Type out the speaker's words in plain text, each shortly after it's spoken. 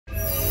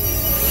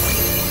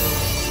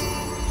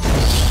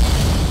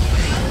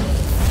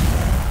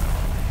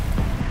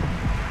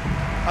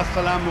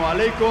Assalamu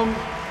alaikum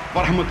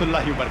wa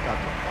rahmatullahi wa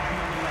barakatuh.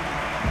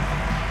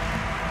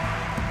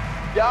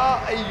 Ya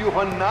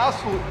ayyuhan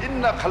nasu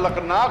inna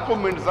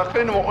khalaqnakum min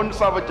zakarin wa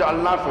unsa wa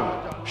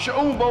ja'alnakum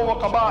shu'uban wa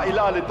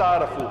qaba'ila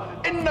lita'arafu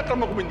inna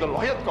akramakum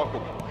indallahi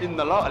atqakum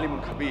innallaha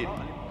alimun khabir.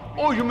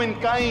 O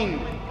humankind,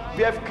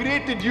 we have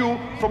created you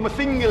from a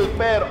single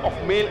pair of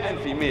male and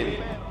female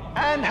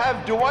and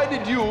have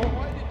divided you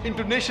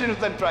into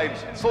nations and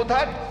tribes so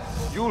that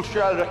you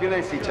shall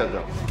recognize each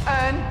other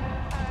and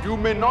you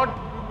may not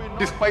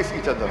despise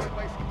each other.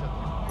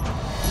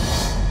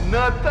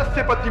 Na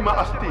tasya pratima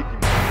asti.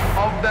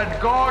 Of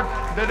that God,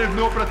 there is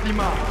no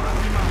pratima,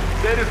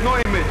 there is no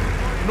image,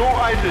 no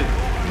idol,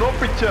 no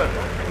picture,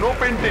 no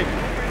painting,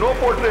 no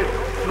portrait,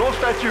 no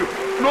statue,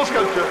 no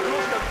sculpture.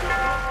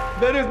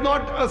 There is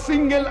not a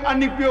single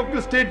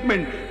unequivocal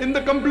statement in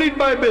the complete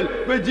Bible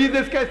where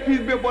Jesus Christ, peace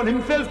be upon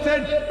himself,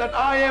 said that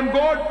I am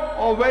God,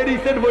 or where he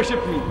said worship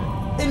me.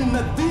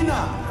 Inna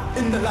Dina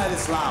in the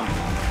Islam,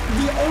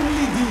 the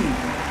only deen,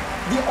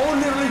 the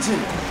only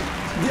religion,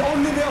 the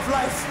only way of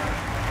life,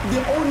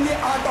 the only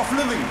art of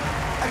living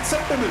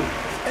acceptable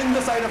in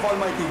the sight of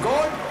Almighty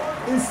God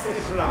is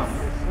Islam.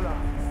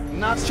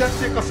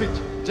 Nakshatya kasich,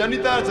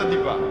 janita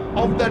jadipa.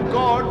 Of that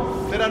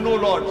God, there are no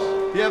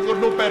lords. He has got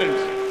no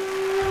parents.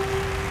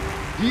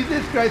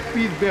 Jesus Christ,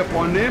 peace be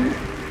upon him,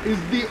 is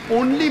the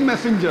only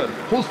messenger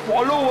whose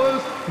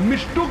followers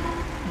mistook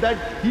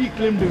that he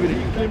claimed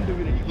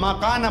divinity. Ma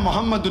kana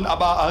Muhammadun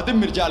aba ahadim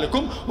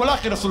mirjalikum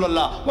walakin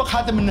Rasulullah wa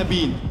khatamun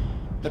nabiyyin.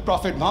 The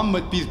Prophet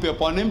Muhammad, peace be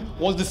upon him,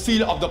 was the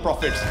seal of the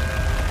prophets.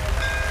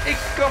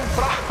 Ikam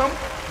Braham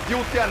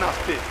Dyutya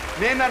Naste,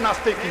 Nena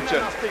Naste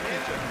Kinchan.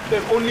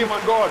 There's only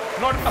one God,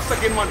 not a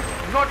second one.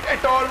 Not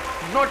at all,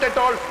 not at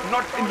all,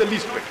 not in the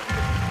least bit.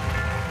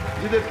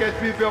 Jesus Christ,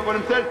 peace be upon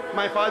him, said,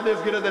 my Father is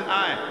greater than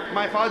I.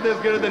 My Father is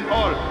greater than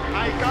all.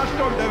 I cast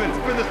out devils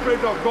with the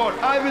Spirit of God.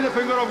 I with the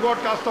finger of God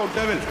cast out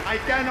devils. I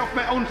can of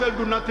my own self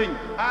do nothing.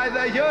 As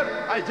I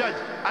hear, I judge.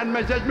 And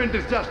my judgment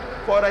is just.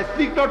 For I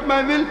speak not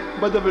my will,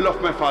 but the will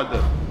of my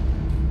Father.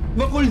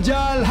 وَقُلْ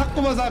جَاءَ الْحَقُّ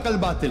وَزَاقَ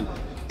الْبَاطِلُ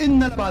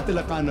إِنَّ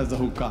الْبَاطِلَ كَانَ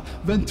زَهُوقًا.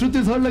 When truth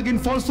is heard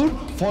against falsehood,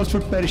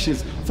 falsehood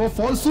perishes. For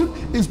falsehood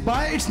is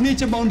by its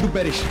nature bound to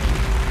perish.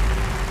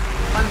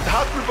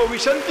 Andhatrupa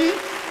Vishanti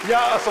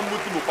Ya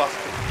Asambuti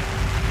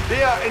Mupaste.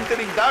 They are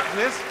entering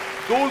darkness,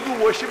 those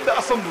who worship the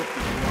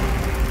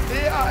Asambuti.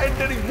 They are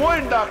entering more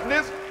in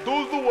darkness,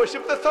 those who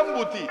worship the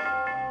Sambhuti.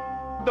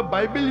 The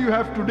Bible you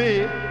have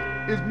today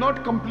is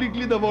not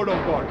completely the word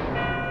of God.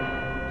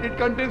 It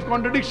contains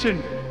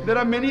contradiction. There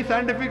are many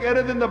scientific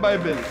errors in the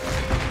Bible.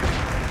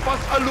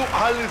 Fas'alu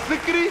ahal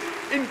zikri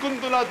in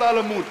kuntum la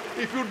ta'lamun.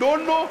 If you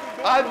don't know,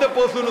 ask the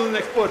person who is an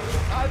expert.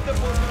 Ask the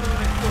person who is an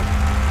expert.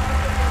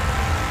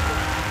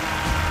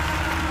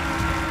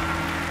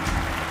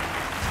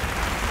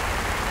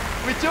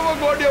 Whichever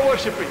God you are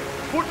worshipping,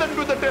 put them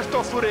to the test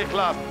of Surah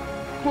Ikhlas.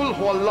 Kul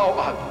huwallahu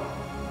ahad.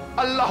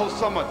 Allahu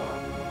samad.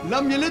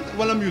 Lam yalid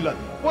walam yulad.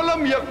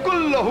 Walam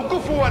yakul lahu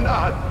kufuwan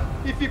ahad.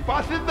 If he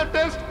passes the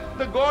test,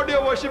 the God you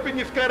are worshipping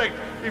is correct.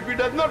 If he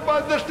does not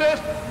pass this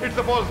test, it's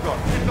a false God.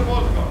 It's a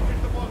false God.